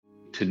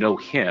to know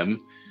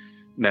him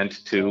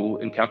meant to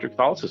encounter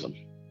Catholicism,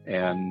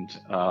 and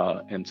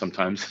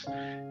sometimes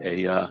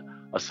a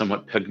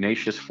somewhat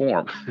pugnacious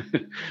form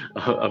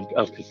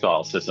of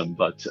Catholicism,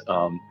 but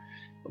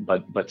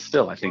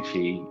still, I think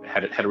she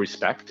had a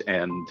respect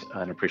and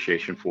an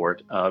appreciation for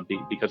it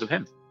because of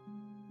him.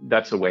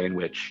 That's a way in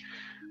which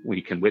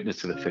we can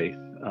witness to the faith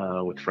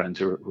with friends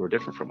who are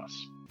different from us.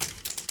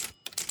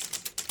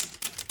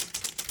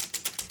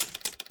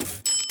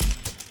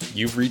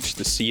 You've reached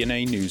the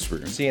CNA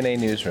Newsroom. CNA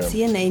Newsroom.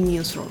 CNA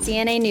Newsroom.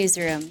 CNA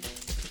Newsroom.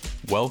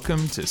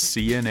 Welcome to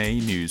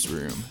CNA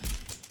Newsroom.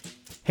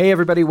 Hey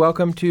everybody,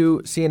 welcome to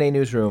CNA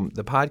Newsroom,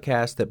 the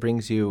podcast that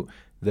brings you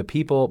the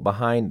people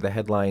behind the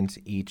headlines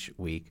each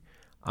week.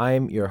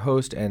 I'm your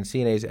host and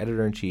CNA's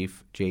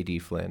editor-in-chief, J.D.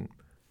 Flynn.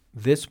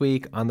 This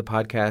week on the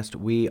podcast,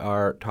 we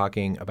are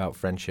talking about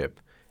friendship.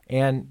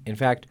 And in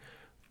fact,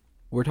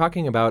 we're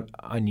talking about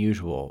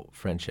unusual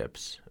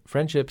friendships.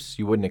 Friendships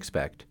you wouldn't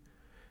expect.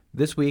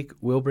 This week,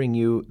 we'll bring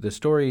you the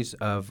stories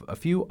of a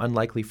few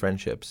unlikely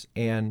friendships,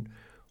 and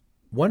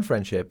one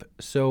friendship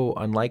so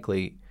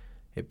unlikely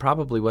it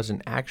probably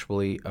wasn't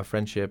actually a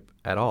friendship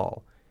at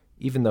all,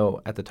 even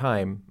though at the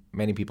time,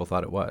 many people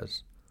thought it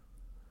was.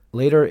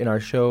 Later in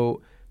our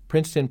show,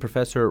 Princeton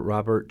professor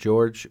Robert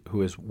George,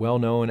 who is well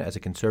known as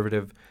a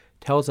conservative,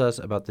 tells us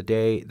about the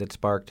day that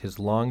sparked his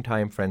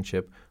longtime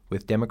friendship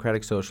with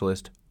Democratic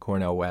Socialist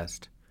Cornel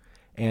West.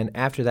 And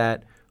after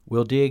that,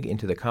 we'll dig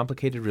into the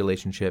complicated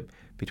relationship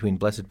between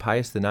Blessed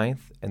Pius IX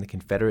and the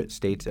Confederate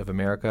States of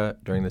America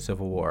during the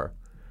Civil War.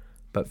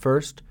 But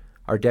first,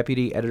 our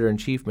Deputy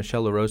Editor-in-Chief,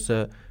 Michelle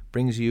LaRosa,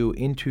 brings you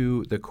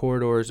into the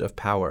corridors of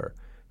power,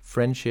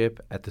 friendship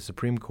at the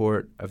Supreme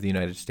Court of the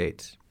United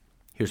States.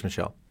 Here's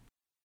Michelle.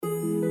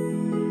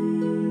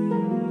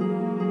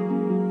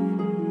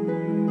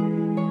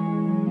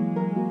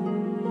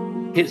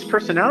 His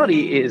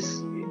personality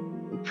is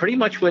pretty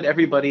much what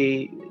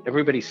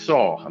everybody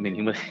saw. I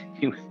mean,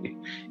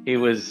 he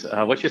was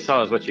what you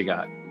saw is what you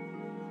got.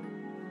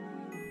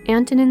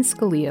 Antonin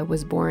Scalia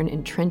was born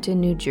in Trenton,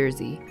 New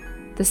Jersey,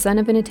 the son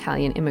of an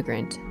Italian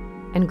immigrant,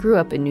 and grew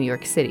up in New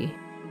York City.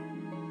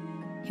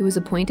 He was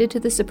appointed to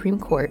the Supreme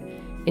Court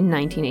in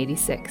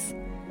 1986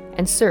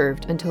 and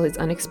served until his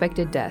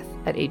unexpected death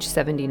at age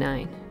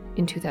 79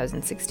 in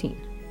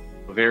 2016.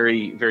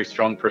 Very, very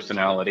strong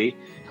personality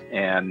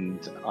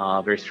and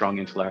very strong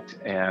intellect,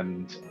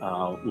 and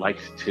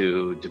liked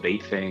to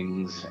debate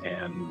things,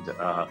 and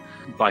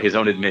by his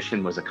own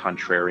admission was a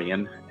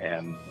contrarian,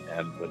 and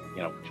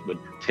would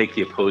take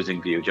the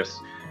opposing view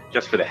just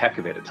for the heck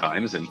of it at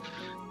times, and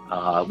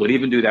would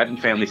even do that in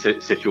family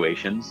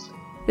situations.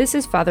 This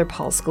is Father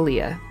Paul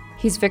Scalia.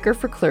 He's vicar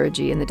for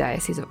clergy in the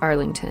Diocese of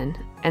Arlington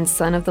and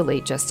son of the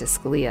late Justice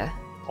Scalia.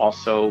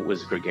 Also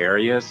was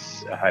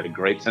gregarious, had a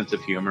great sense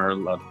of humor,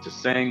 loved to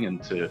sing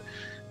and to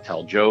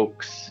tell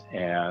jokes,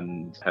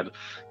 and had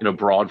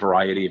broad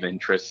variety of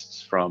interests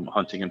from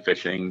hunting and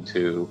fishing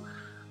to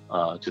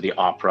the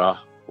opera,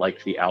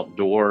 liked the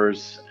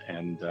outdoors,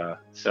 and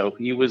so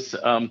he was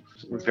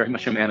very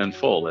much a man in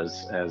full,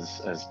 as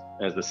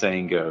the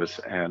saying goes,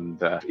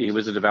 and he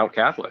was a devout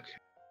Catholic.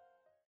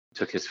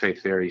 Took his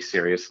faith very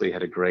seriously,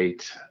 had a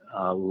great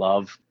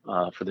love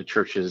for the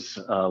church's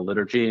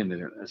liturgy, and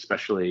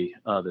especially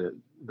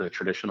the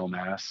traditional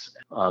mass.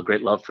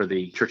 Great love for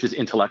the church's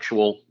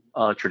intellectual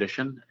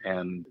tradition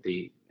and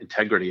the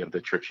integrity of the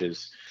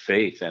church's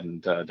faith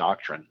and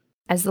doctrine.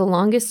 As the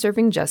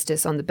longest-serving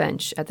justice on the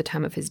bench at the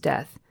time of his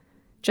death,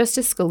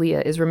 Justice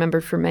Scalia is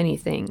remembered for many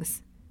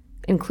things,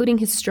 including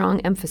his strong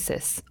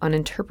emphasis on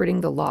interpreting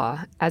the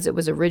law as it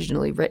was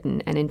originally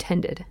written and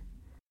intended.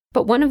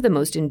 But one of the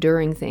most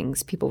enduring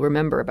things people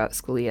remember about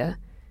Scalia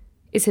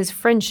is his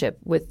friendship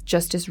with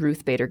Justice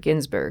Ruth Bader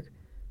Ginsburg,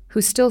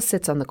 who still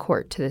sits on the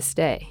court to this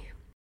day.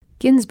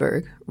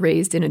 Ginsburg,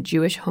 raised in a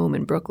Jewish home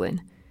in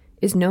Brooklyn,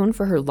 is known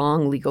for her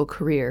long legal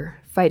career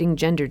fighting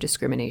gender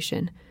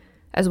discrimination,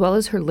 as well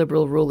as her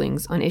liberal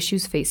rulings on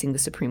issues facing the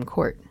Supreme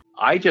Court.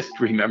 I just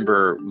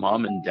remember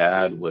Mom and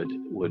Dad would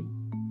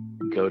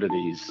go to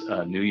these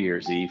New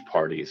Year's Eve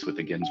parties with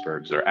the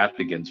Ginsburgs, or at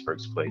the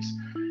Ginsburgs' place,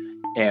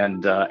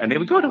 and they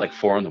would go to like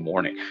 4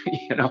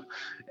 a.m,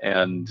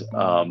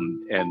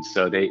 and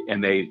so they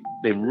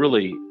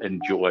really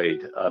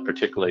enjoyed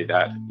particularly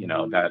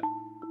that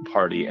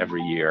party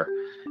every year.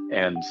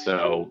 And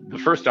so the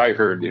first I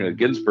heard,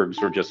 Ginsburgs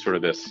were just sort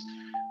of this,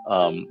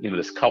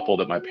 this couple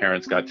that my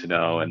parents got to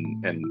know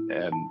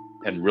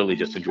and really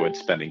just enjoyed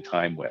spending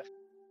time with.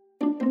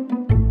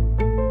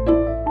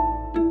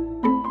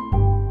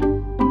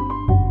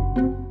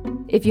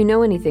 If you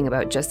know anything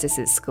about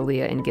Justices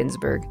Scalia and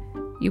Ginsburg,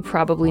 you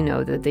probably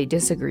know that they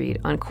disagreed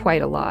on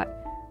quite a lot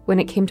when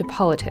it came to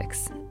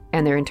politics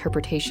and their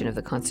interpretation of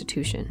the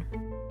Constitution.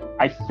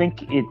 I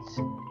think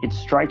it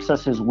strikes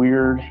us as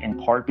weird in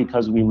part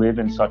because we live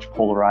in such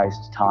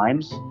polarized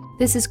times.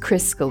 This is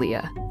Chris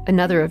Scalia,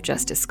 another of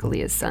Justice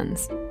Scalia's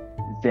sons.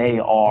 They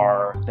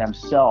are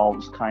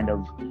themselves kind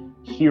of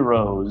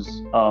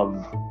heroes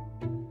of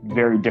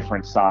very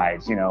different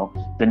sides.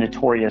 The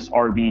notorious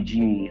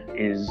RBG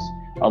is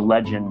a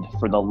legend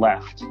for the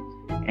left.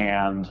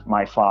 and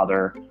my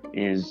father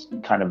is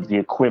kind of the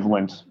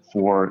equivalent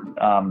for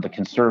the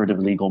conservative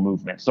legal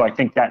movement. So I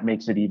think that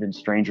makes it even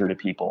stranger to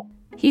people.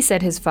 He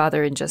said his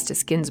father and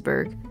Justice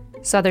Ginsburg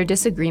saw their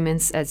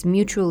disagreements as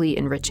mutually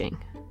enriching.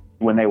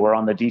 When they were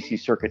on the D.C.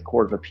 Circuit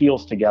Court of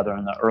Appeals together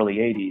in the early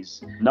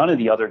 80s, none of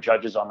the other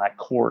judges on that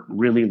court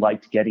really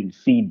liked getting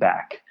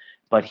feedback.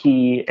 But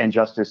he and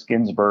Justice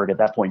Ginsburg, at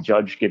that point,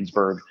 Judge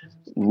Ginsburg,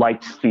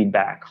 liked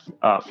feedback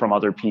from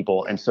other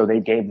people. And so they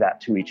gave that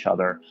to each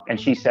other. And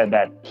she said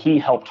that he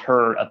helped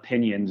her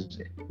opinions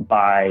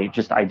by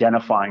just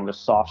identifying the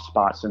soft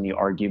spots in the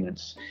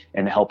arguments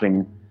and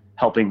helping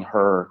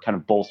her kind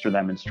of bolster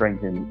them and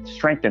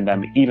strengthen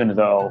them, even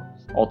though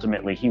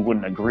ultimately he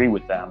wouldn't agree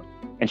with them.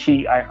 And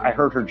I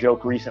heard her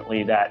joke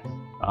recently that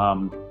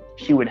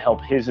she would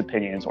help his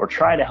opinions or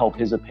try to help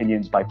his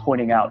opinions by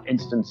pointing out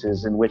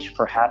instances in which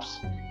perhaps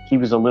he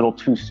was a little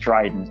too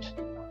strident.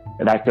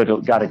 And that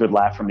got a good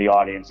laugh from the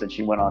audience. And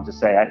she went on to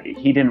say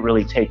he didn't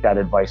really take that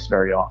advice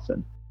very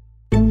often.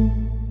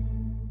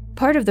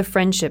 Part of the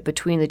friendship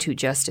between the two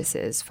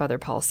justices, Father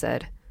Paul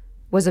said,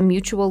 was a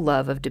mutual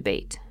love of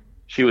debate.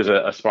 She was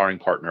a sparring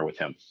partner with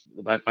him.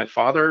 My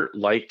father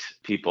liked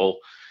people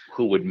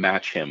who would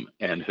match him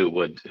and who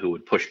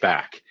would push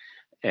back.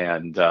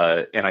 And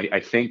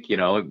I think,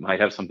 it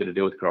might have something to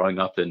do with growing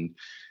up in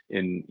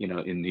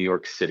New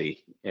York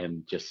City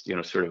and just,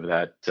 sort of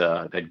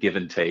that give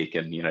and take,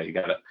 and, you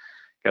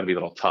gotta be a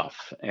little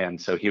tough. And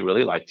so he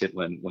really liked it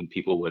when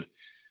people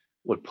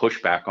would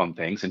push back on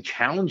things and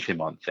challenge him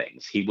on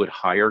things. He would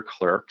hire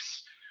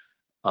clerks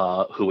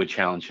who would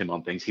challenge him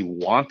on things. He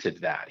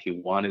wanted that. He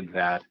wanted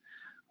that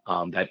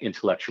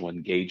intellectual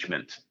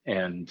engagement.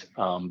 And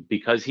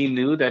because he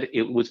knew that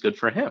it was good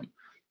for him,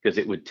 because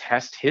it would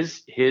test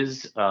his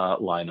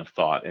line of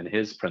thought and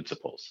his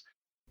principles.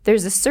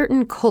 There's a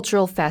certain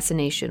cultural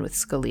fascination with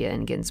Scalia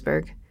and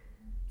Ginsburg.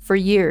 For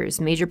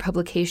years, major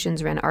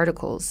publications ran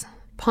articles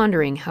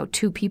pondering how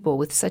two people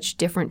with such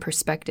different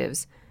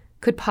perspectives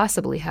could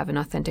possibly have an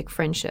authentic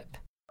friendship.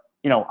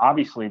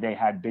 Obviously they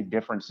had big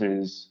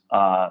differences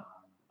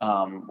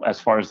as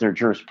far as their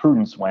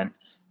jurisprudence went,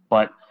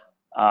 but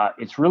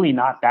it's really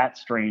not that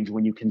strange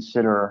when you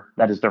consider,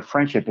 that is, their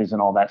friendship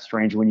isn't all that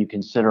strange when you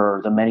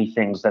consider the many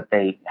things that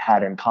they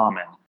had in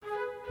common.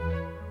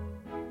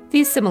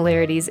 These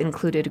similarities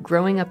included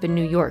growing up in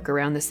New York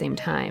around the same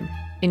time,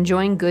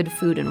 enjoying good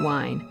food and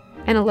wine,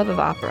 and a love of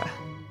opera.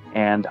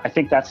 And I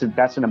think that's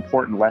an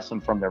important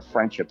lesson from their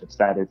friendship.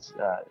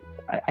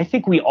 I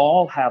think we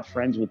all have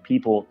friends with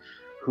people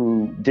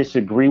who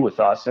disagree with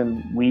us,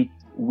 and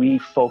we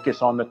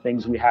focus on the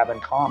things we have in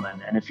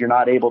common. And if you're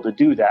not able to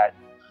do that,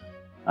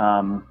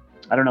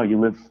 I don't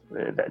know,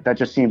 that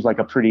just seems like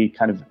a pretty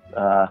kind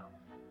of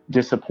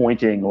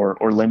disappointing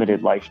or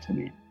limited life to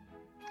me.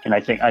 And I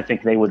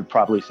think they would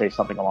probably say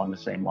something along the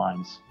same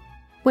lines.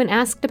 When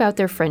asked about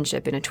their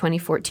friendship in a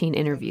 2014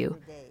 interview,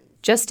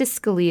 Justice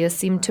Scalia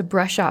seemed to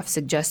brush off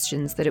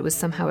suggestions that it was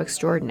somehow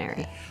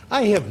extraordinary.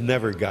 I have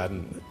never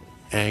gotten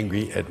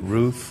angry at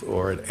Ruth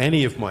or at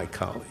any of my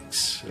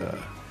colleagues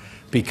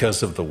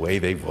because of the way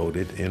they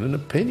voted in an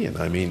opinion.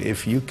 I mean,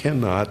 if you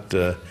cannot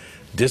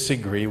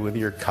disagree with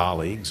your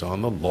colleagues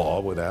on the law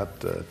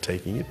without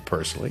taking it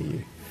personally,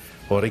 you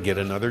ought to get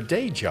another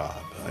day job.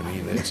 I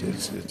mean,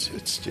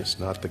 it's just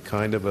not the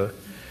kind of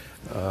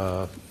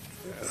a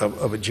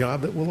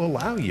job that will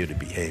allow you to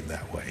behave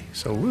that way.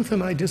 So Ruth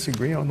and I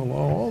disagree on the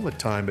law all the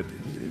time, but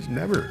it's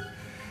never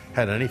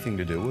had anything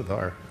to do with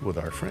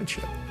our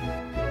friendship.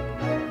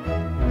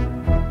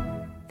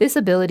 This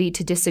ability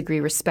to disagree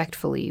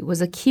respectfully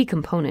was a key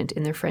component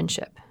in their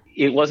friendship.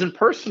 It wasn't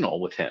personal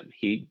with him.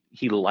 He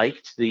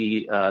liked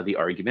the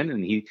argument,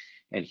 and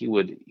he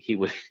would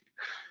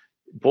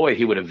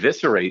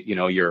eviscerate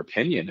your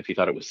opinion if he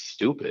thought it was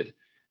stupid,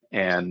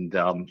 and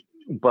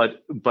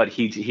but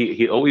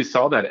he always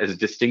saw that as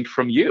distinct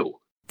from you.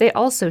 They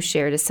also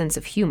shared a sense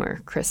of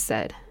humor, Chris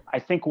said. I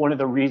think one of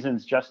the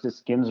reasons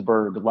Justice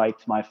Ginsburg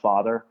liked my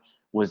father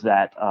was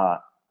that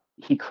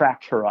he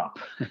cracked her up.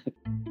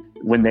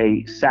 When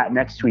they sat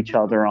next to each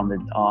other on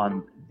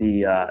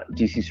the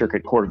D.C.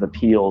 Circuit Court of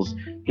Appeals,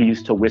 he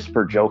used to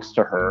whisper jokes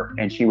to her,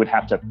 and she would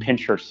have to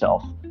pinch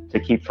herself to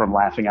keep from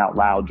laughing out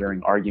loud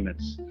during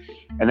arguments.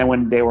 And then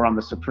when they were on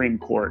the Supreme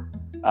Court,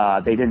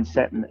 they didn't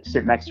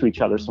sit next to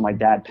each other, so my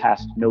dad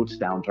passed notes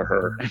down to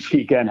her, and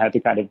she again had to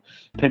kind of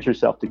pinch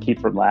herself to keep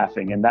from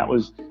laughing. And that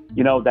was,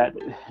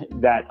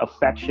 that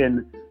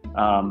affection.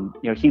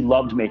 He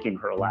loved making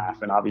her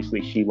laugh, and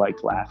obviously she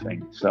liked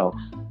laughing. So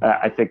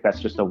I think that's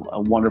just a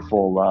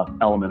wonderful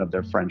element of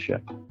their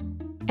friendship.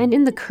 And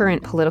in the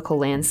current political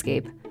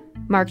landscape,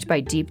 marked by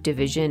deep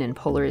division and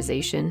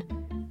polarization,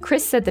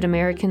 Chris said that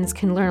Americans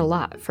can learn a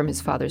lot from his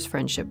father's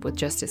friendship with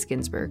Justice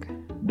Ginsburg.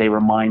 They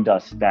remind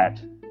us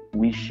that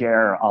we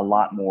share a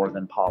lot more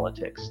than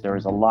politics. There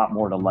is a lot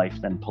more to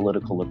life than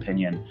political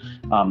opinion.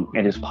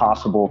 It is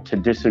possible to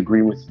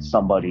disagree with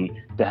somebody,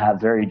 to have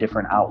very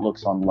different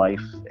outlooks on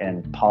life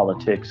and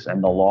politics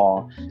and the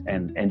law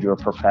and your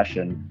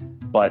profession.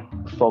 but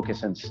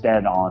focus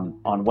instead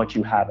on what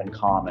you have in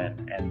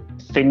common and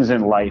things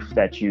in life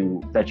that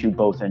you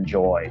both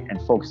enjoy,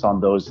 and focus on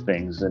those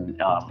things and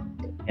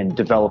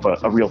develop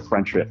a real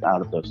friendship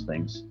out of those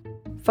things.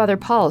 Father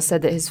Paul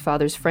said that his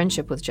father's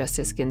friendship with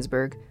Justice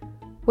Ginsburg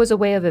was a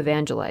way of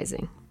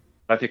evangelizing.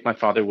 I think my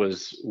father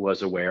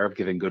was aware of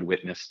giving good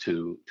witness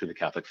to the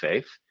Catholic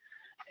faith,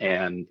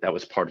 and that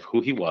was part of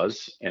who he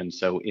was. And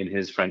so in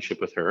his friendship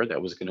with her,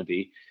 that was going to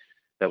be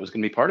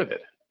part of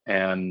it.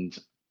 And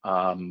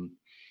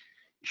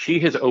she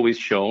has always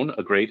shown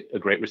a great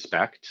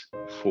respect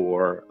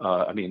for,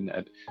 at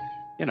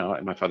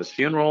my father's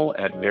funeral,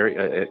 at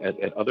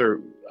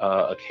other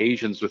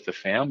occasions with the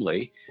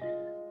family.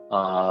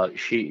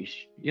 She's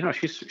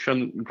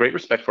shown great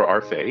respect for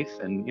our faith,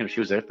 and she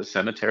was there at the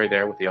cemetery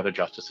there with the other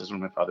justices when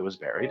my father was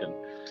buried,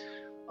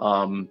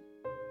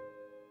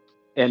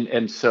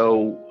 and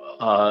so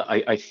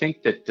I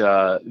think that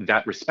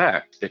that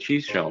respect that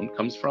she's shown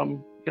comes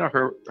from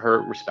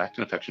her respect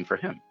and affection for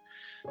him,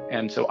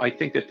 and so I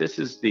think that this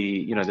is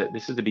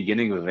the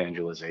beginning of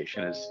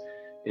evangelization,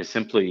 is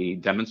simply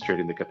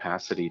demonstrating the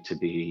capacity to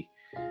be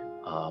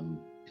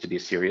a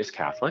serious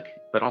Catholic,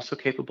 but also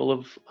capable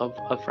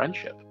of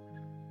friendship,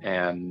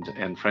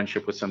 and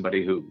friendship with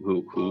somebody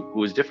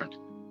who is different.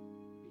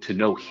 To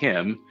know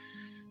him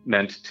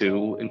meant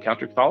to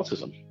encounter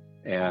Catholicism,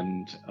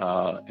 and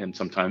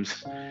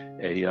sometimes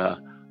a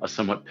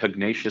somewhat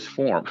pugnacious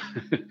form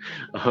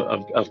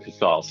of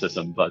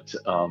Catholicism, but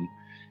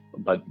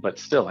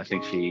still, I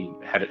think she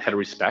had a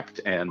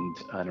respect and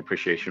an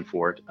appreciation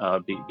for it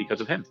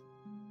because of him.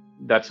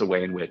 That's a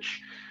way in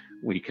which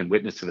we can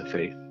witness to the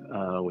faith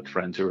with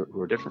friends who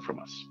are different from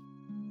us.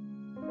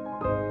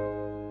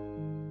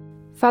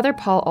 Father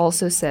Paul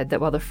also said that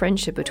while the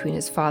friendship between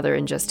his father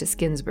and Justice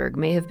Ginsburg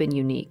may have been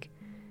unique,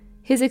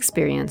 his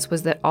experience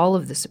was that all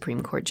of the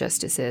Supreme Court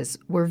justices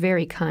were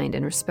very kind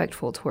and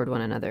respectful toward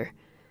one another,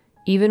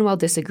 even while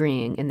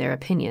disagreeing in their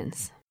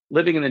opinions.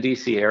 Living in the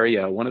D.C.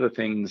 area, one of the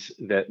things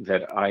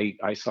that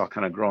I saw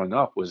kind of growing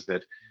up was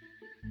that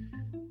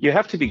you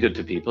have to be good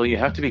to people, you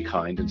have to be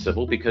kind and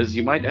civil, because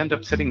you might end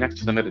up sitting next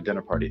to them at a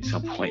dinner party at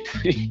some point,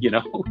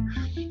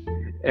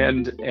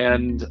 and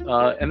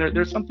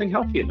there's something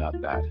healthy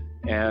about that.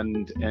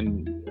 And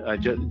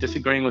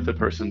disagreeing with a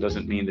person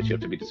doesn't mean that you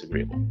have to be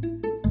disagreeable.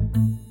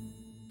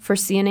 For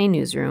CNA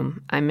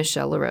Newsroom, I'm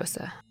Michelle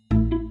LaRosa.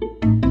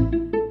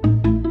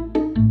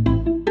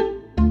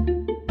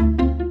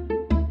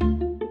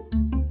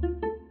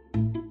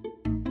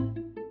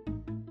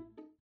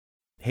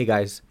 Hey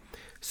guys,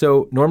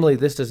 so normally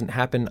this doesn't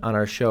happen on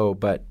our show,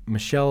 but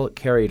Michelle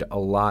carried a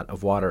lot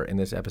of water in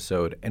this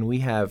episode, and we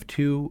have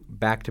 2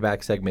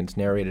 back-to-back segments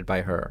narrated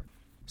by her.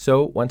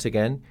 So once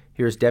again,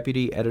 here's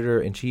Deputy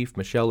Editor-in-Chief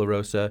Michelle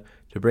LaRosa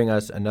to bring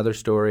us another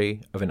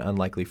story of an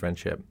unlikely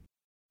friendship.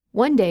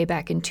 One day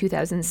back in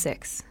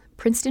 2006,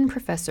 Princeton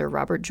professor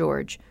Robert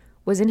George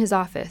was in his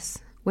office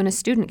when a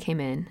student came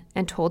in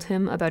and told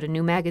him about a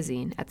new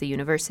magazine at the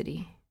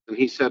university. And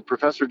he said,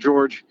 "Professor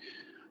George,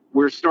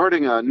 we're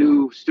starting a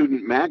new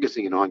student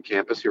magazine on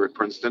campus here at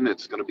Princeton.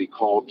 It's going to be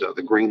called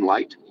The Green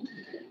Light.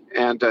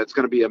 And it's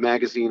going to be a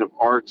magazine of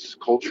arts,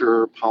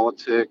 culture,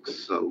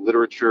 politics,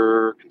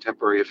 literature,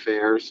 contemporary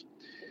affairs.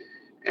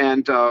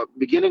 And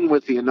beginning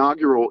with the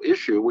inaugural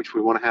issue, which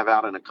we want to have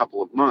out in a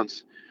couple of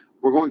months,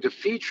 we're going to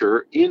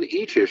feature in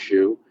each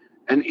issue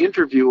an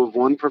interview of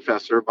one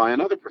professor by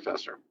another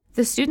professor."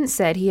 The student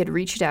said he had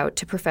reached out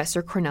to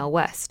Professor Cornel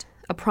West,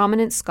 a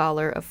prominent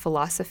scholar of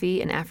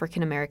philosophy and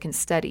African American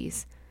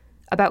studies,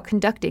 about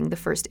conducting the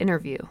first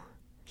interview.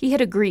 He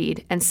had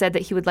agreed and said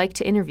that he would like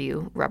to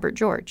interview Robert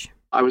George.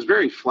 I was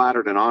very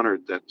flattered and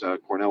honored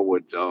that Cornell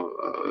would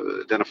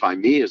identify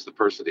me as the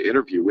person to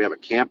interview. We have a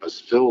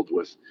campus filled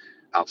with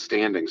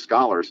outstanding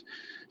scholars.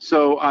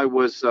 So I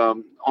was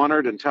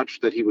honored and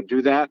touched that he would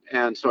do that.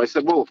 And so I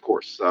said, well, of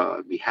course,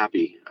 I'd be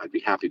happy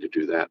to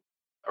do that.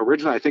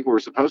 Originally, I think we were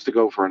supposed to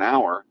go for an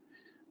hour.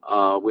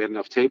 We had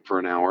enough tape for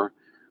an hour,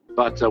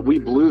 but we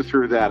blew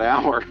through that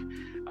hour.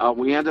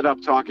 We ended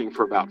up talking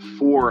for about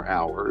 4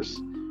 hours,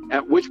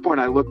 at which point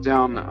I looked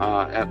down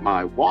at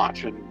my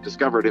watch and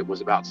discovered it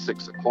was about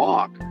 6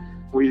 o'clock.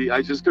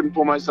 I just couldn't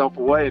pull myself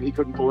away, and he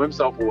couldn't pull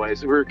himself away.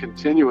 So we were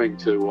continuing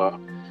to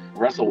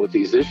wrestle with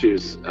these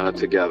issues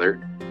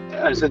together.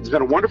 I said, it's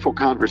been a wonderful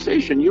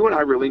conversation. You and I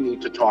really need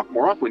to talk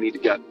more often. We need to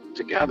get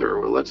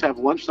together. Let's have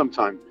lunch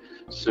sometime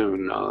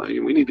soon.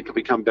 We need to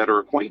become better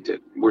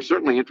acquainted. We're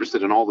certainly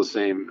interested in all the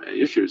same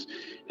issues.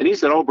 And he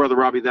said, oh, Brother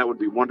Robbie, that would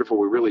be wonderful.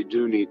 We really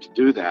do need to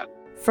do that.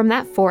 From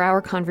that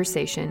 4-hour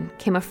conversation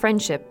came a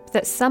friendship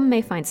that some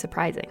may find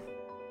surprising.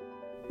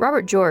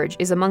 Robert George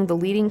is among the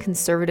leading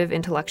conservative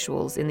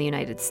intellectuals in the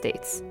United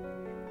States.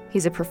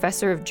 He's a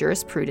professor of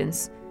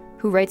jurisprudence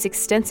who writes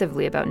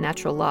extensively about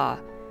natural law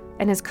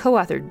and has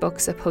co-authored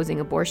books opposing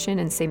abortion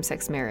and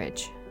same-sex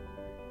marriage.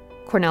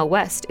 Cornel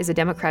West is a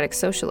democratic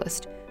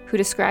socialist who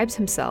describes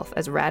himself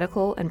as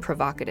radical and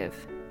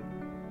provocative.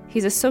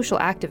 He's a social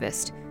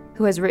activist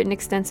who has written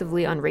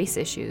extensively on race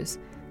issues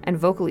and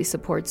vocally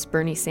supports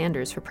Bernie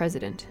Sanders for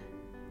president.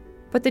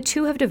 But the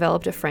two have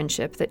developed a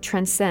friendship that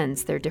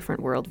transcends their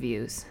different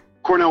worldviews.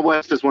 Cornel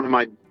West is one of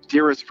my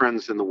dearest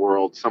friends in the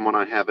world, someone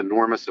I have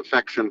enormous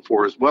affection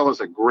for, as well as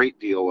a great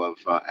deal of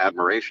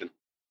admiration.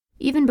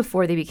 Even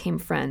before they became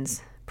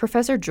friends,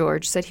 Professor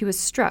George said he was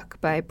struck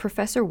by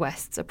Professor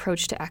West's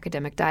approach to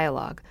academic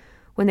dialogue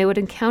when they would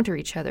encounter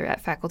each other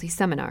at faculty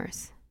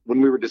seminars. When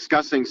we were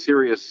discussing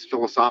serious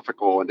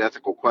philosophical and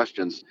ethical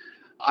questions,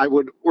 I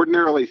would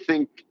ordinarily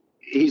think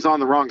he's on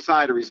the wrong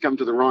side or he's come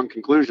to the wrong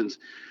conclusions.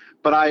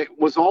 But I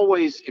was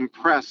always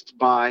impressed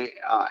by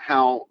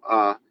how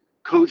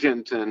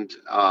cogent and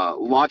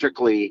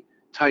logically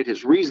tight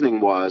his reasoning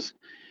was.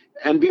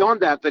 And beyond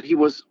that he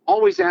was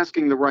always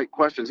asking the right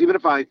questions, even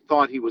if I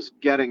thought he was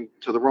getting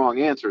to the wrong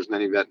answers, and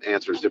any of that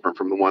answers different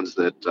from the ones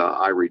that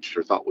I reached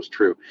or thought was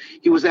true.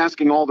 He was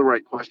asking all the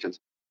right questions.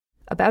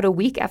 About a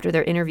week after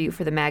their interview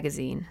for the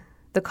magazine,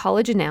 the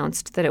college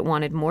announced that it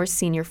wanted more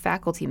senior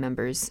faculty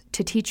members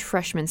to teach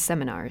freshman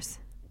seminars.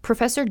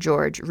 Professor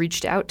George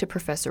reached out to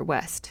Professor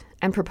West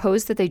and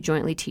proposed that they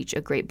jointly teach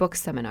a great book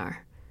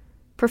seminar.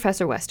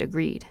 Professor West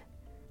agreed.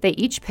 They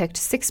each picked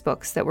 6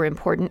 books that were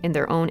important in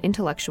their own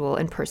intellectual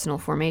and personal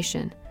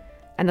formation,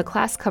 and the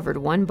class covered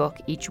one book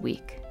each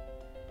week.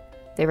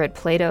 They read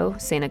Plato,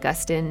 St.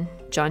 Augustine,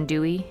 John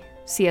Dewey,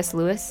 C.S.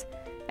 Lewis,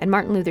 and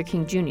Martin Luther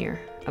King Jr.,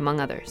 among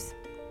others.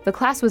 The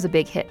class was a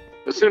big hit.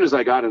 As soon as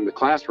I got in the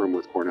classroom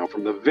with Cornel,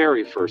 from the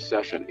very first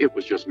session, it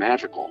was just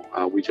magical.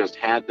 We just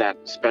had that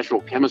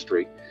special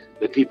chemistry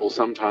that people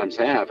sometimes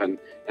have. And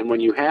when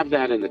you have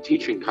that in the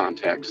teaching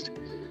context,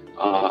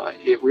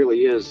 it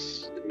really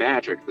is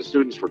magic. The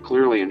students were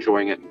clearly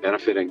enjoying it and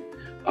benefiting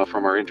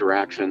from our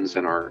interactions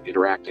and our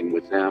interacting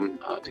with them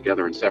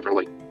together and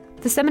separately.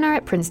 The seminar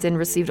at Princeton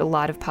received a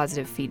lot of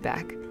positive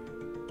feedback,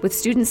 with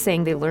students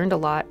saying they learned a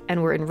lot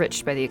and were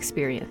enriched by the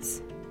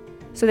experience.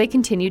 So they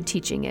continued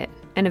teaching it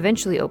and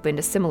eventually opened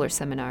a similar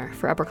seminar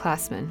for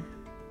upperclassmen.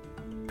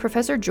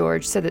 Professor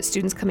George said that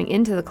students coming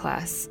into the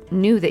class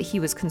knew that he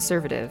was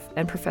conservative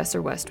and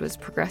Professor West was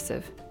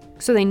progressive,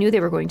 so they knew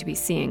they were going to be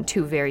seeing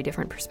 2 very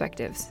different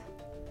perspectives.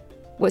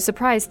 What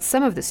surprised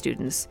some of the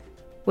students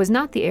was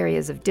not the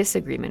areas of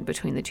disagreement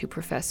between the 2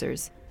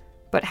 professors,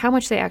 but how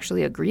much they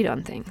actually agreed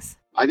on things.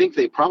 I think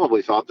they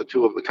probably thought that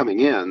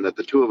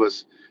the 2 of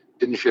us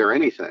didn't share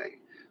anything.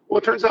 Well,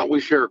 it turns out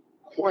we share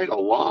quite a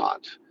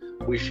lot.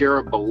 We share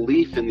a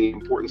belief in the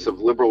importance of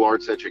liberal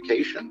arts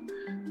education.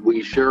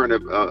 We share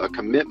a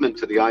commitment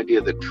to the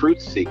idea that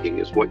truth-seeking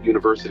is what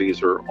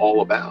universities are all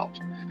about.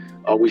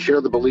 We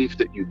share the belief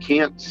that you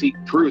can't seek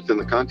truth in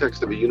the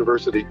context of a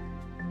university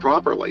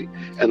properly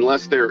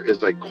unless there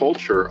is a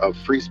culture of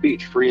free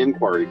speech, free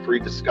inquiry, free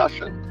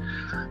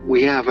discussion.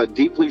 We have a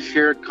deeply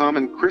shared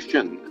common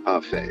Christian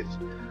faith.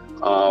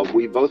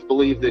 We both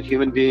believe that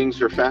human beings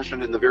are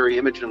fashioned in the very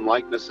image and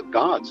likeness of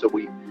God. So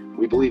we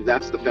believe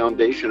that's the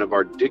foundation of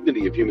our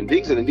dignity of human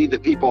beings, and indeed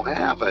that people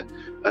have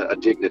a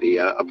dignity,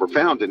 a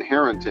profound,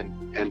 inherent,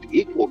 and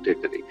equal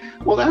dignity.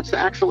 Well, that's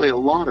actually a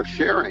lot of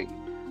sharing,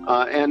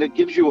 and it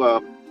gives you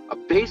a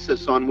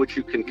basis on which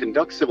you can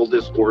conduct civil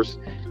discourse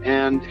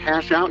and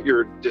hash out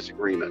your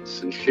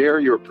disagreements and share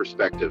your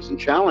perspectives and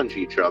challenge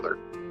each other.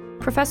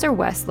 Professor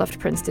West left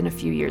Princeton a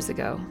few years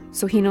ago,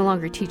 so he no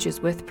longer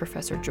teaches with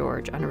Professor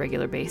George on a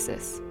regular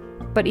basis.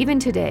 But even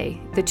today,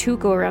 the 2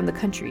 go around the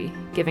country,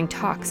 giving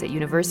talks at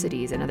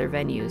universities and other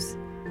venues.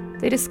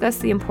 They discuss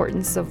the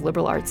importance of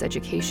liberal arts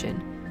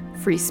education,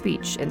 free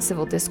speech, and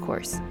civil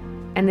discourse,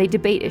 and they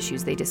debate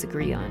issues they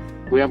disagree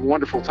on. We have a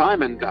wonderful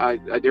time, and I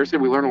dare say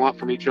we learn a lot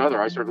from each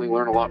other. I certainly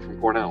learn a lot from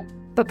Cornel.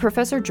 But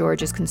Professor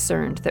George is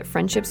concerned that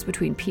friendships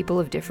between people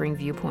of differing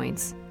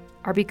viewpoints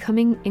are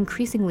becoming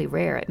increasingly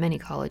rare at many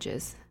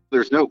colleges.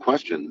 There's no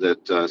question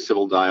that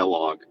civil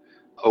dialogue,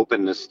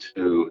 openness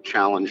to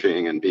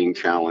challenging and being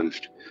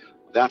challenged,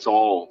 that's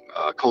all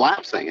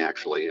collapsing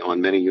actually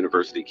on many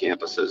university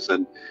campuses.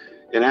 And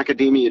in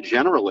academia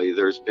generally,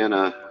 there's been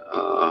a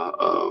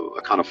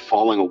kind of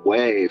falling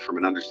away from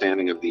an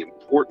understanding of the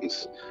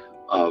importance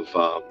of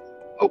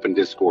open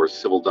discourse,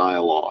 civil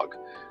dialogue.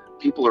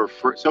 People are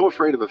so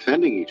afraid of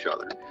offending each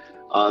other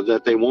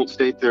that they won't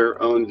state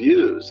their own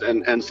views.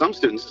 And some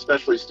students,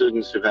 especially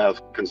students who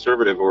have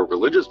conservative or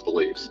religious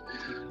beliefs,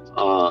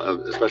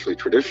 especially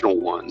traditional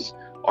ones,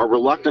 are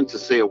reluctant to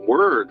say a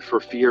word for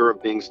fear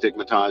of being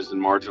stigmatized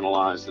and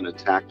marginalized and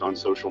attacked on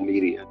social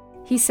media.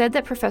 He said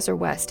that Professor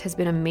West has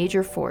been a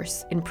major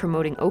force in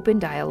promoting open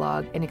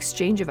dialogue and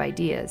exchange of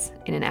ideas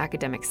in an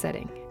academic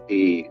setting.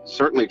 He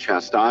certainly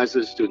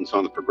chastises students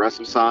on the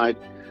progressive side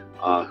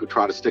who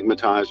try to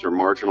stigmatize or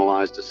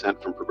marginalize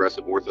dissent from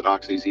progressive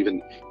orthodoxies,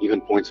 even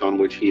points on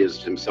which he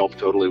is himself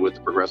totally with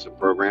the progressive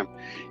program.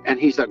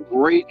 And he's a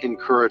great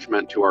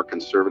encouragement to our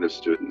conservative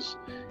students.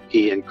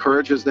 He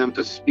encourages them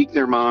to speak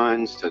their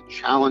minds, to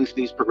challenge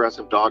these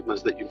progressive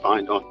dogmas that you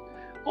find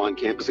on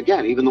campus.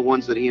 Again, even the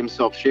ones that he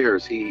himself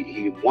shares,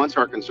 he wants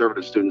our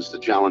conservative students to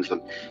challenge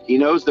them. He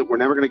knows that we're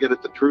never going to get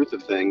at the truth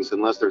of things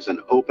unless there's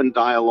an open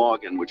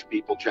dialogue in which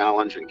people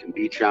challenge and can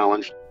be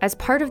challenged. As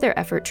part of their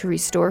effort to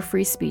restore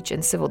free speech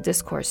and civil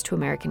discourse to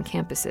American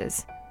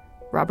campuses,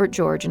 Robert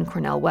George and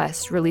Cornel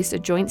West released a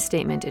joint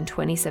statement in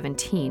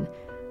 2017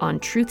 on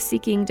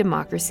truth-seeking,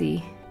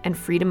 democracy, and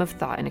freedom of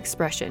thought and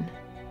expression.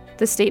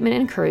 The statement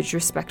encouraged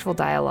respectful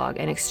dialogue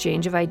and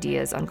exchange of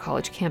ideas on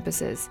college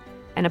campuses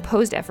and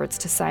opposed efforts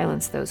to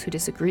silence those who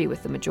disagree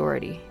with the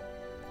majority.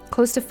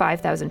 Close to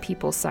 5,000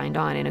 people signed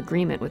on in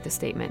agreement with the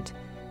statement,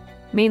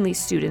 mainly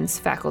students,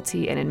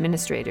 faculty, and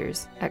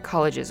administrators at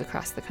colleges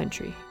across the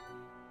country.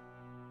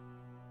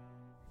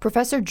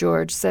 Professor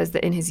George says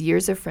that in his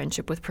years of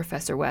friendship with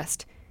Professor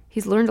West,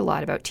 he's learned a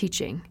lot about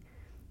teaching,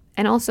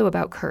 and also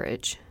about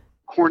courage.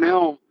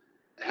 Cornel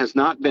has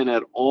not been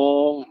at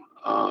all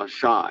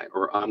shy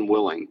or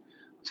unwilling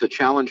to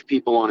challenge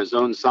people on his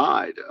own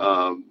side.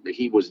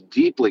 He was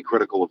deeply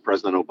critical of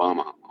President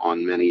Obama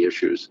on many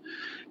issues,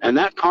 and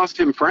that cost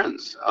him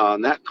friends.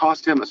 That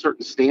cost him a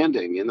certain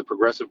standing in the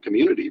progressive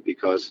community,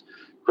 because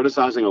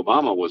criticizing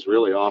Obama was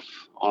really off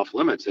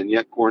limits, and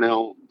yet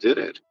Cornel did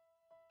it.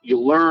 You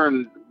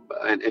learn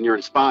and you're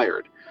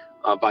inspired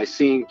by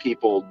seeing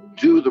people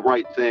do the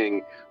right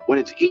thing when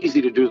it's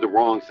easy to do the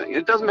wrong thing.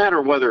 It doesn't matter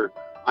whether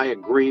I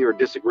agree or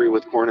disagree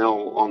with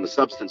Cornel on the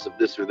substance of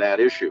this or that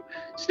issue.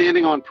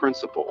 Standing on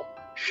principle,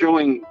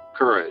 showing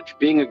courage,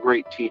 being a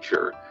great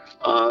teacher,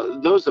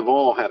 those have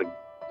all had a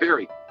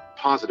very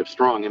positive,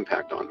 strong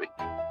impact on me.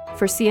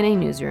 For CNA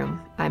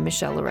Newsroom, I'm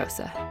Michelle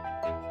LaRosa.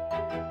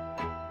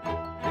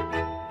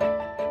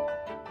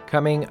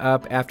 Coming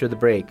up after the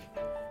break,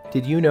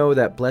 did you know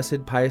that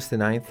Blessed Pius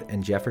IX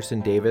and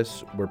Jefferson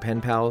Davis were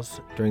pen pals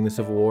during the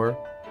Civil War?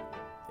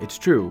 It's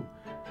true,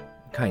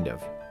 kind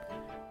of.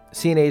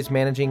 CNA's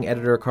managing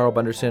editor Carl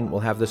Bunderson will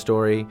have the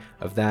story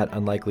of that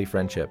unlikely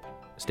friendship.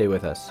 Stay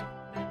with us.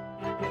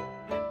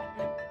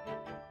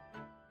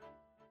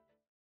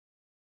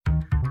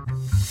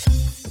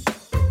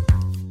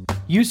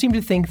 You seem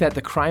to think that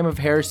the crime of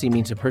heresy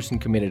means a person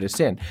committed a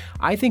sin.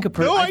 I think a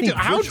person. No, I think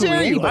how virtually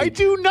dare you? anybody, I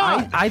do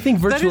not. I think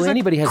virtually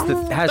anybody has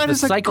the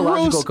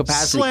psychological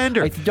capacity.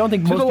 Slander. I don't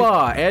think most the people,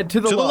 law, Ed. To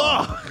the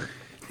law.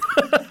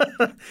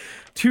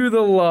 To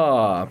the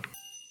law.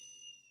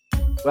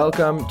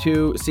 Welcome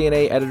to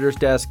CNA Editor's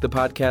Desk, the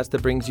podcast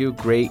that brings you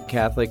great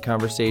Catholic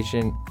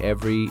conversation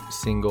every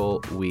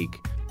single week.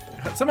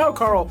 Somehow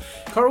Carl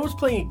was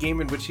playing a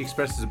game in which he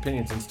expressed his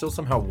opinions and still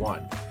somehow won.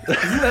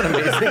 Isn't that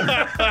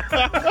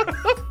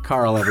amazing?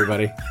 Carl,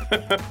 everybody.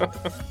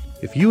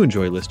 If you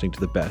enjoy listening to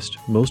the best,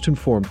 most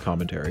informed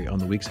commentary on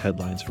the week's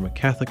headlines from a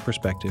Catholic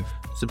perspective,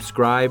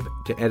 subscribe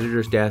to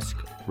Editor's Desk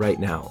right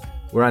now.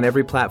 We're on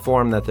every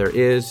platform that there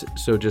is,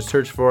 so just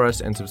search for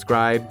us and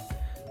subscribe.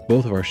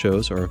 Both of our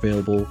shows are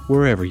available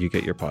wherever you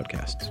get your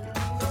podcasts.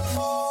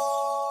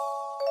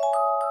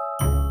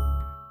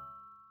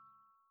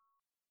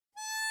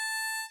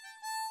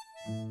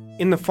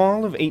 In the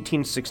fall of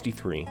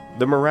 1863,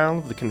 the morale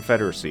of the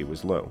Confederacy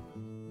was low.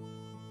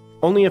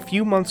 Only a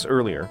few months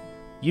earlier,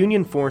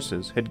 Union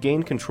forces had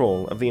gained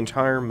control of the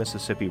entire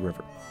Mississippi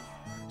River,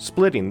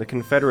 splitting the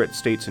Confederate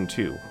states in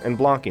two and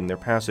blocking their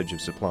passage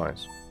of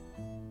supplies.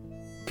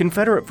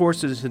 Confederate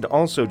forces had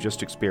also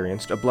just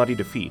experienced a bloody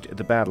defeat at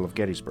the Battle of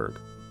Gettysburg.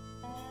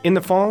 In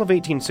the fall of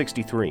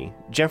 1863,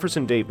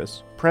 Jefferson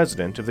Davis,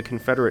 President of the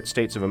Confederate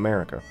States of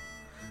America,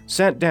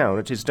 sat down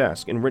at his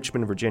desk in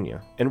Richmond,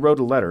 Virginia, and wrote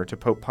a letter to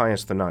Pope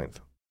Pius IX.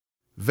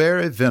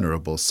 Very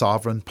venerable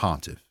Sovereign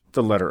Pontiff.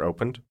 The letter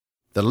opened.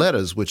 The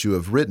letters which you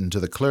have written to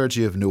the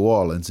clergy of New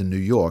Orleans and New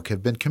York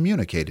have been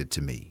communicated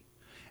to me,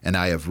 and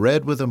I have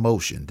read with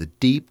emotion the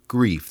deep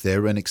grief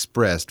therein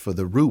expressed for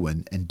the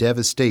ruin and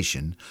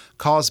devastation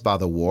caused by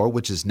the war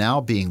which is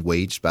now being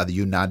waged by the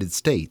United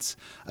States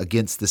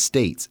against the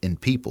states and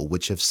people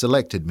which have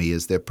selected me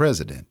as their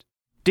president.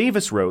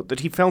 Davis wrote that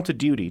he felt a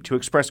duty to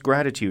express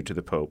gratitude to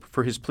the Pope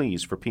for his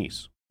pleas for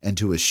peace. And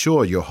to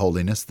assure your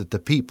holiness that the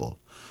people,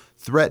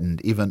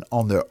 threatened even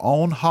on their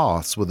own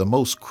hearths with the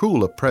most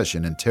cruel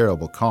oppression and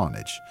terrible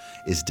carnage,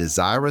 is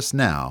desirous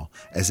now,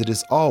 as it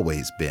has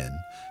always been,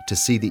 to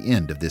see the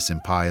end of this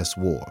impious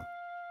war.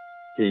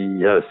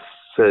 He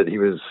said he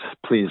was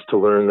pleased to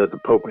learn that the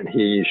Pope and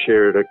he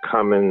shared a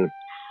common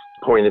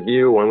point of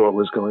view on what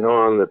was going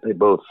on, that they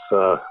both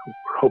were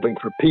hoping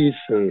for peace,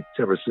 and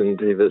Jefferson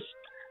Davis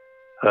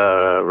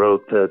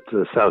wrote that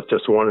the South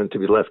just wanted to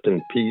be left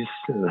in peace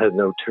and had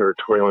no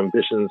territorial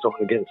ambitions on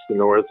against the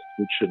North,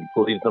 which should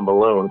leave them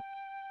alone.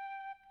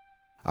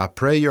 I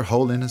pray your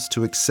holiness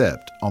to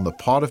accept, on the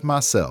part of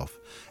myself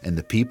and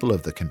the people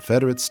of the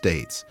Confederate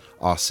States,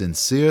 our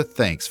sincere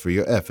thanks for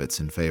your efforts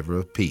in favor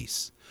of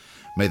peace.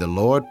 May the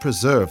Lord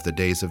preserve the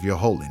days of your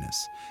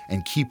holiness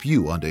and keep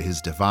you under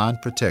his divine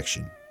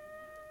protection.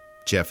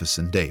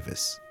 Jefferson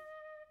Davis.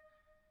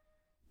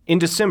 In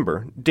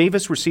December,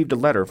 Davis received a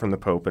letter from the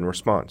Pope in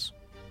response.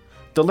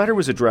 The letter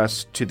was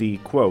addressed to the,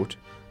 quote,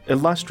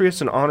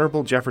 illustrious and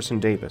honorable Jefferson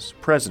Davis,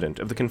 President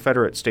of the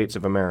Confederate States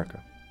of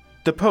America.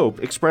 The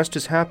Pope expressed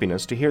his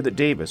happiness to hear that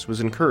Davis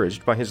was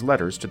encouraged by his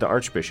letters to the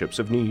archbishops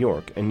of New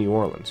York and New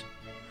Orleans,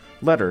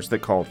 letters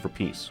that called for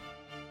peace.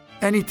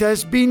 And it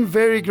has been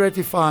very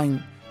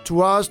gratifying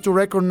to us to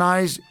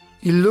recognize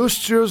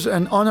illustrious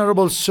and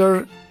honorable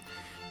Sir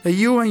that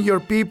you and your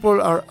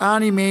people are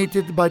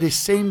animated by the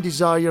same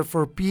desire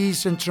for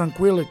peace and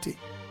tranquility.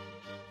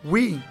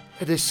 We,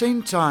 at the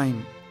same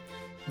time,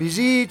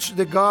 beseech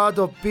the God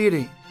of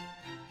pity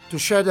to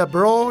shed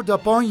abroad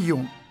upon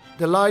you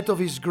the light of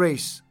His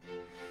grace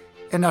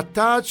and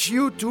attach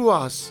you to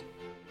us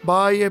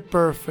by a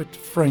perfect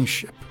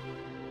friendship.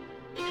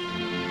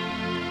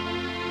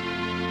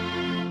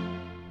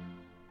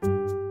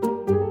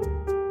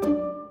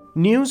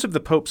 News of the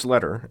Pope's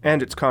letter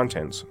and its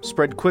contents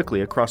spread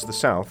quickly across the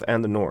South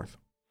and the North.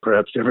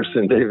 Perhaps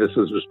Jefferson Davis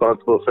was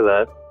responsible for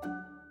that.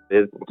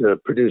 It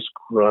produced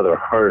rather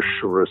harsh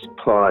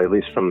reply, at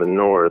least from the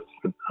North.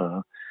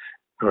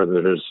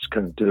 Northerners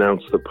kind of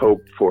denounced the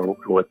Pope for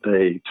what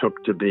they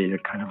took to be a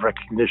kind of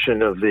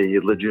recognition of the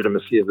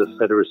legitimacy of the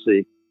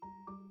Confederacy.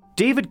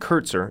 David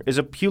Kurtzer is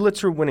a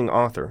Pulitzer-winning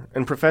author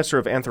and professor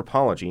of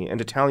anthropology and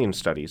Italian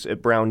studies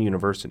at Brown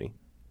University.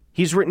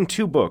 He's written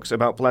 2 books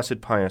about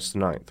Blessed Pius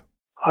IX.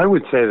 I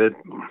would say that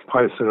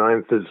Pius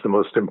IX is the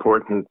most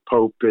important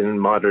pope in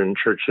modern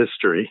church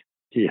history.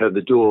 He had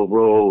the dual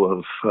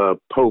role of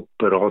pope,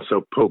 but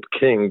also Pope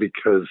King,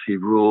 because he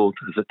ruled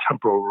as a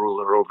temporal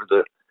ruler over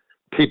the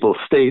Papal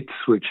States,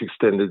 which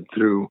extended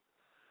through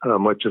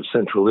much of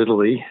central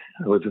Italy,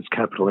 with its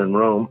capital in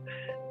Rome.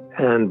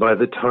 And by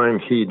the time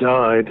he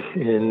died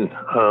in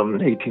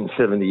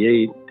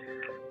 1878,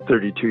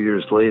 32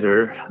 years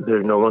later,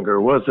 there no longer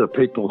was a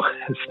papal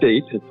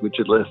state, which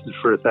had lasted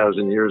for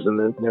 1,000 years, and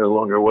then no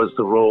longer was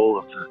the role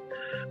of the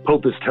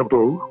Pope as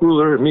temporal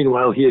ruler.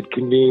 Meanwhile, he had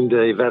convened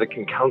a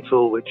Vatican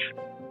Council, which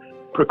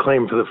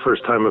proclaimed for the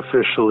first time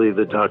officially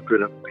the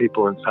doctrine of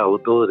papal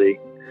infallibility.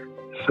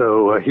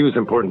 So he was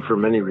important for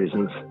many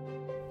reasons.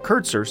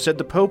 Kurtzer said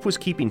the Pope was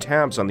keeping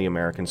tabs on the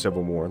American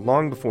Civil War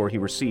long before he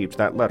received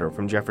that letter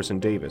from Jefferson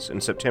Davis in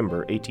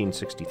September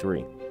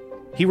 1863.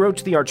 He wrote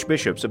to the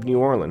Archbishops of New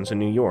Orleans and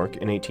New York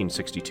in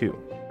 1862.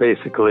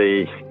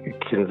 Basically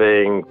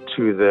conveying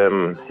to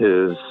them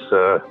his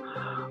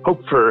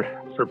hope for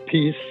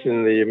peace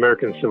in the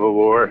American Civil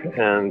War,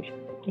 and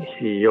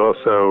he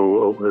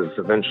also was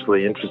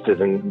eventually interested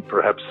in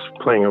perhaps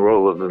playing a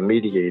role of a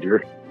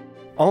mediator.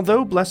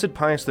 Although Blessed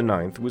Pius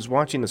IX was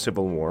watching the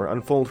Civil War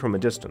unfold from a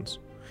distance,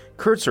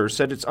 Kurtzer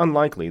said it's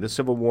unlikely the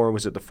Civil War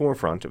was at the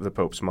forefront of the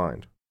Pope's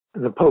mind.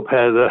 The Pope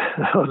had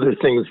other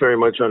things very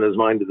much on his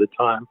mind at the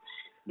time.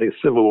 The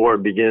Civil War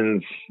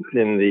begins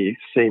in the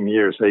same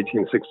year, so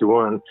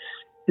 1861,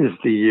 is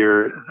the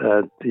year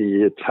that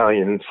the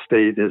Italian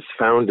state is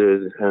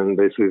founded and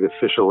basically the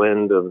official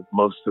end of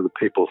most of the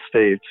Papal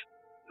States.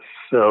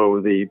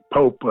 So the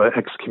Pope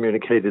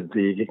excommunicated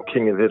the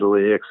King of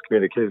Italy,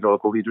 excommunicated all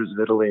the leaders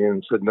of Italy,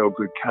 and said no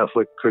good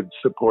Catholic could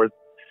support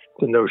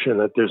the notion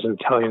that there's an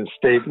Italian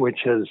state which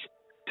has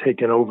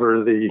taken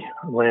over the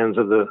lands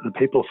of the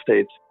Papal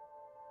States.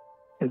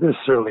 And this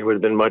certainly would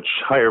have been much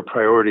higher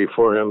priority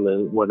for him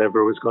than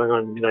whatever was going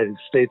on in the United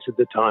States at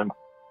the time.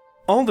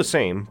 All the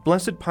same,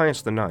 Blessed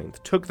Pius IX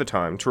took the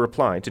time to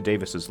reply to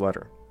Davis's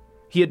letter.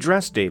 He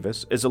addressed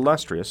Davis as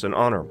illustrious and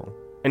honorable,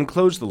 and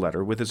closed the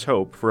letter with his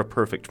hope for a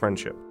perfect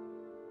friendship.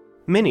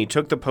 Many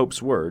took the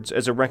Pope's words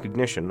as a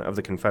recognition of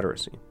the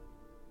Confederacy.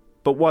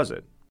 But was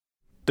it?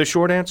 The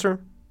short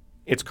answer?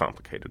 It's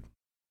complicated.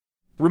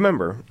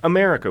 Remember,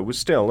 America was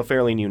still a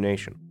fairly new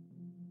nation.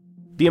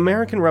 The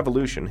American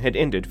Revolution had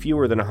ended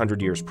fewer than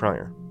 100 years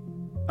prior.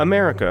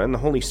 America and the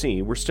Holy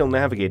See were still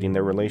navigating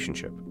their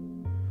relationship.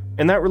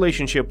 And that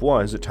relationship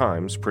was, at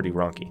times, pretty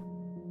rocky.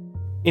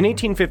 In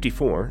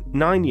 1854,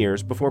 9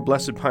 years before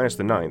Blessed Pius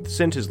IX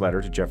sent his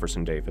letter to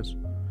Jefferson Davis,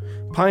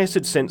 Pius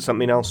had sent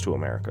something else to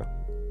America: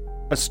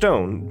 a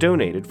stone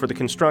donated for the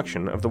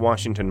construction of the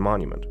Washington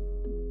Monument.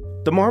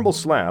 The marble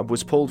slab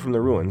was pulled from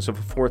the ruins of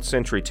a 4th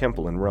century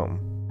temple in Rome.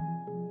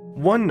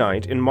 One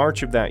night in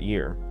March of that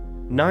year,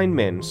 9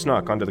 men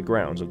snuck onto the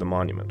grounds of the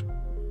monument.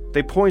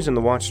 They poisoned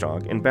the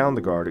watchdog and bound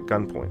the guard at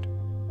gunpoint.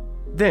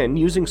 Then,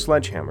 using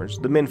sledgehammers,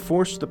 the men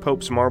forced the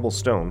Pope's marble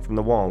stone from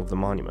the wall of the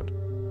monument.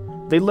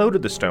 They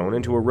loaded the stone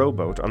into a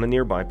rowboat on the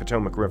nearby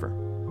Potomac River,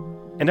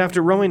 and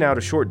after rowing out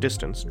a short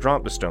distance,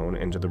 dropped the stone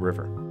into the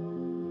river.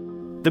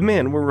 The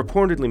men were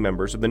reportedly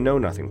members of the Know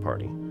Nothing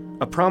Party,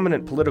 a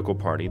prominent political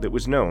party that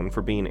was known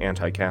for being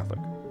anti-Catholic.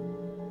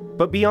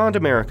 But beyond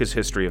America's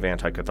history of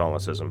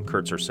anti-Catholicism,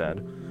 Kurtzer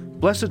said,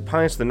 Blessed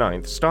Pius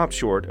IX stopped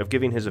short of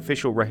giving his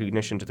official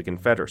recognition to the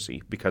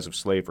Confederacy because of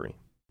slavery.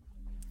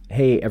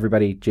 Hey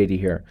everybody, JD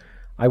here.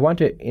 I want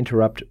to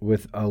interrupt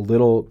with a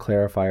little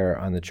clarifier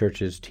on the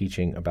Church's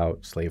teaching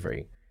about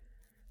slavery.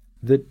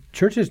 The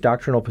Church's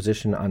doctrinal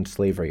position on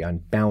slavery, on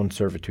bound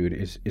servitude,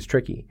 is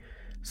tricky.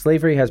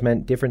 Slavery has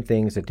meant different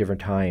things at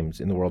different times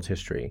in the world's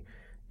history.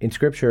 In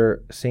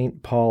Scripture,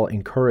 St. Paul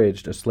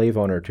encouraged a slave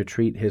owner to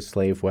treat his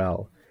slave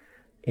well.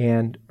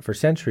 And for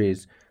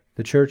centuries,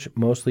 the Church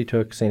mostly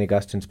took St.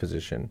 Augustine's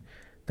position,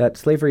 that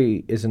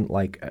slavery isn't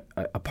like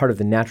a part of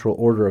the natural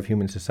order of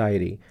human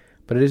society,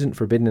 but it isn't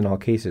forbidden in all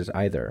cases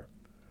either.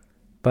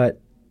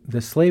 But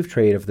the slave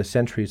trade of the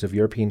centuries of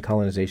European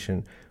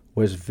colonization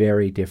was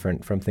very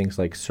different from things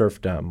like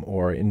serfdom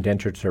or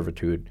indentured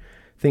servitude,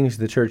 things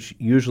the church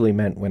usually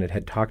meant when it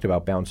had talked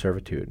about bound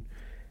servitude.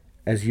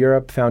 As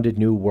Europe founded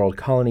new world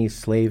colonies,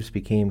 slaves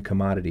became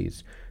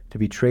commodities, to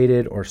be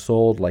traded or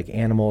sold like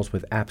animals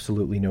with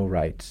absolutely no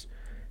rights.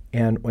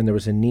 And when there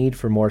was a need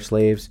for more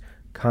slaves,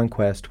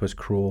 conquest was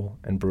cruel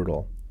and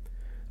brutal.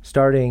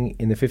 Starting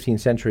in the 15th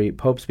century,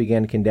 popes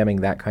began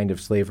condemning that kind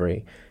of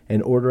slavery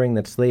and ordering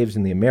that slaves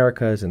in the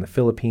Americas and the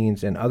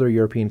Philippines and other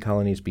European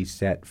colonies be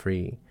set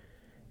free.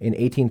 In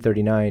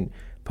 1839,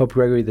 Pope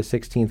Gregory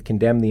XVI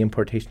condemned the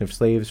importation of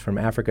slaves from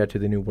Africa to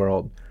the New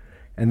World.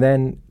 And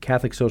then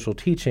Catholic social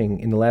teaching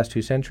in the last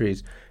 2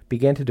 centuries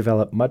began to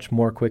develop much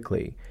more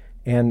quickly,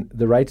 and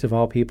the rights of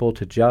all people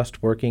to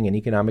just working and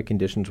economic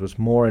conditions was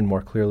more and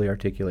more clearly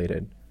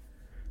articulated.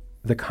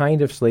 The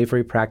kind of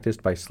slavery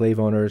practiced by slave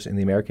owners in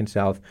the American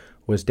South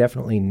was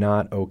definitely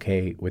not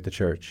okay with the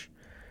church.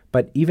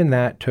 But even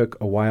that took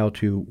a while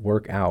to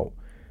work out.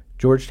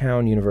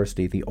 Georgetown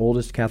University, the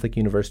oldest Catholic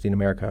university in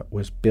America,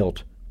 was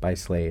built by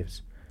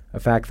slaves, a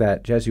fact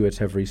that Jesuits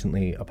have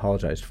recently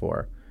apologized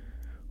for.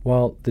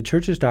 While the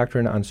church's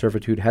doctrine on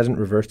servitude hasn't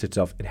reversed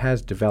itself, it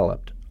has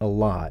developed a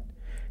lot,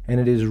 and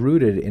it is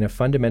rooted in a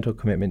fundamental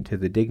commitment to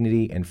the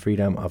dignity and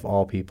freedom of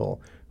all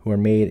people who are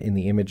made in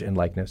the image and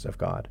likeness of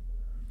God.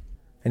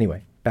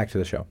 Anyway, back to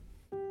the show.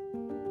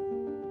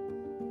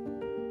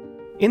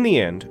 In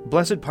the end,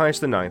 Blessed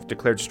Pius IX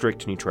declared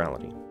strict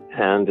neutrality.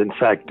 And in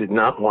fact did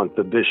not want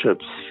the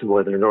bishops,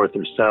 whether north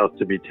or south,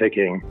 to be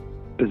taking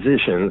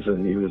positions.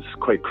 And he was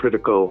quite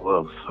critical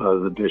of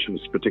the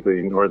bishops,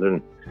 particularly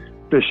northern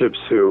bishops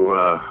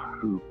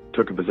who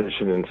took a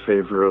position in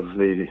favor of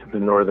the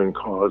northern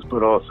cause,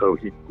 but also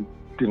he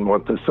didn't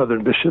want the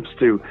southern bishops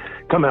to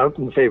come out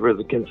in favor of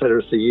the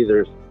Confederacy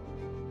either.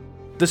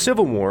 The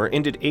Civil War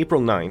ended April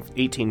 9,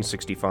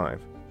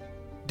 1865.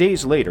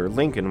 Days later,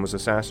 Lincoln was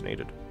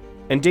assassinated,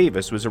 and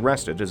Davis was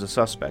arrested as a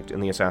suspect in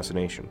the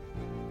assassination.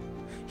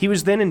 He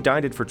was then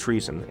indicted for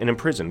treason and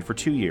imprisoned for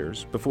 2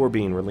 years before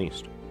being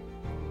released.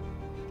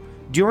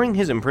 During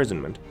his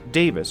imprisonment,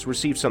 Davis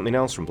received something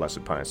else from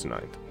Blessed Pius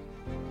IX,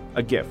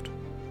 a gift.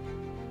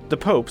 The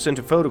Pope sent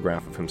a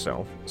photograph of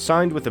himself,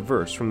 signed with a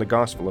verse from the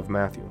Gospel of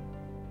Matthew.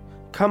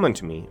 "Come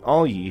unto me,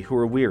 all ye who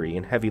are weary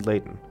and heavy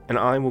laden, and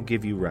I will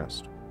give you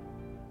rest."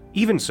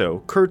 Even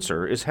so,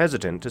 Kurtzer is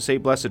hesitant to say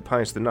Blessed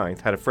Pius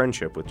IX had a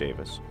friendship with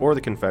Davis, or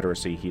the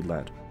Confederacy he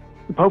led.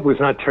 The Pope was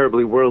not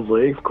terribly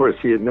worldly. Of course,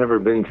 he had never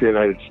been to the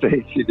United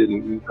States. He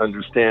didn't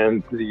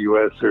understand the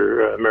U.S.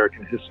 or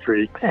American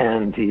history.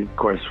 And he, of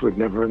course, would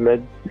never have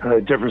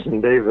met Jefferson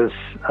Davis.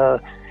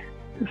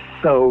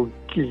 So,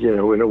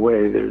 in a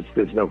way,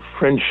 there's no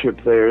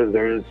friendship there.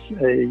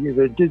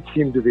 There did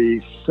seem to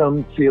be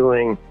some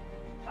feeling,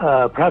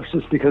 perhaps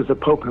just because the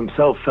Pope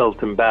himself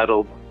felt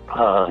embattled,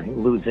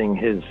 losing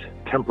his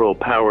temporal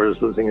powers,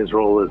 losing his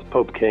role as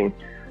Pope King.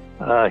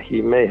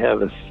 He may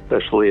have,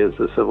 especially as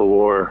the Civil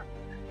War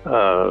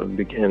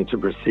began to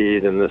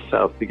proceed and the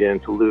South began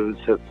to lose,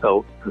 have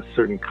felt a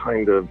certain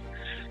kind of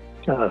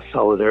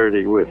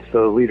solidarity with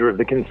the leader of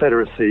the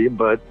Confederacy,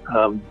 but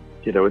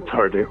it's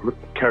hard to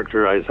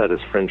characterize that as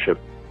friendship.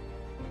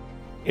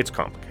 It's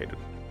complicated.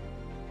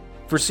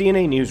 For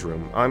CNA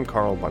Newsroom, I'm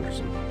Carl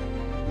Bunderson.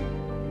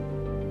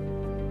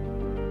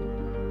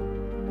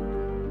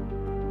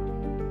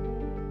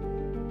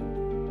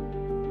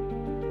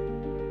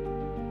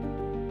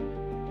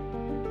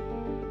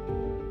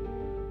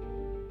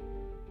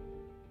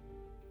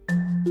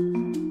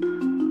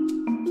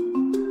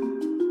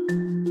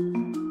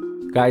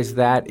 Guys,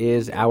 that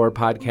is our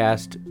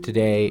podcast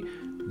today.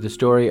 The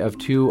story of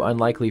 2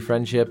 unlikely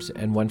friendships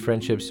and one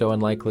friendship so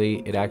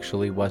unlikely it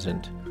actually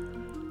wasn't.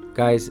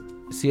 Guys,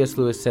 C.S.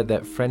 Lewis said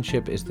that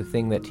friendship is the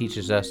thing that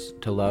teaches us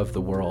to love the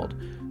world,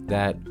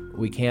 that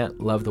we can't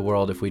love the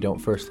world if we don't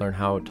first learn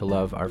how to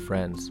love our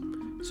friends.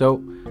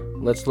 So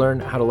let's learn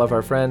how to love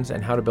our friends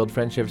and how to build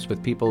friendships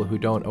with people who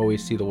don't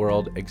always see the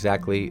world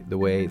exactly the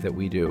way that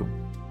we do.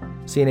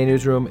 CNA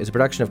Newsroom is a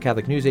production of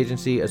Catholic News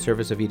Agency, a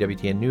service of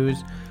EWTN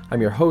News.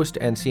 I'm your host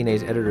and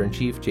CNA's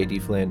editor-in-chief, J.D.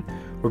 Flynn.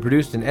 We're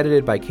produced and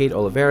edited by Kate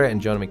Oliveira and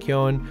Jonah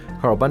McKeown.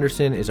 Carl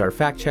Bunderson is our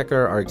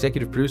fact-checker. Our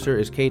executive producer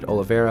is Kate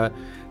Oliveira.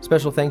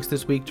 Special thanks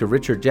this week to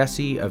Richard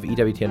Jesse of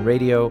EWTN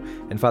Radio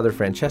and Father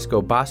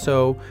Francesco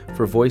Basso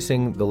for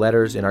voicing the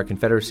letters in our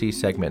Confederacy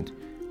segment.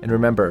 And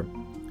remember,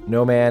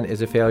 no man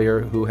is a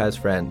failure who has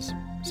friends.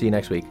 See you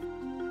next week.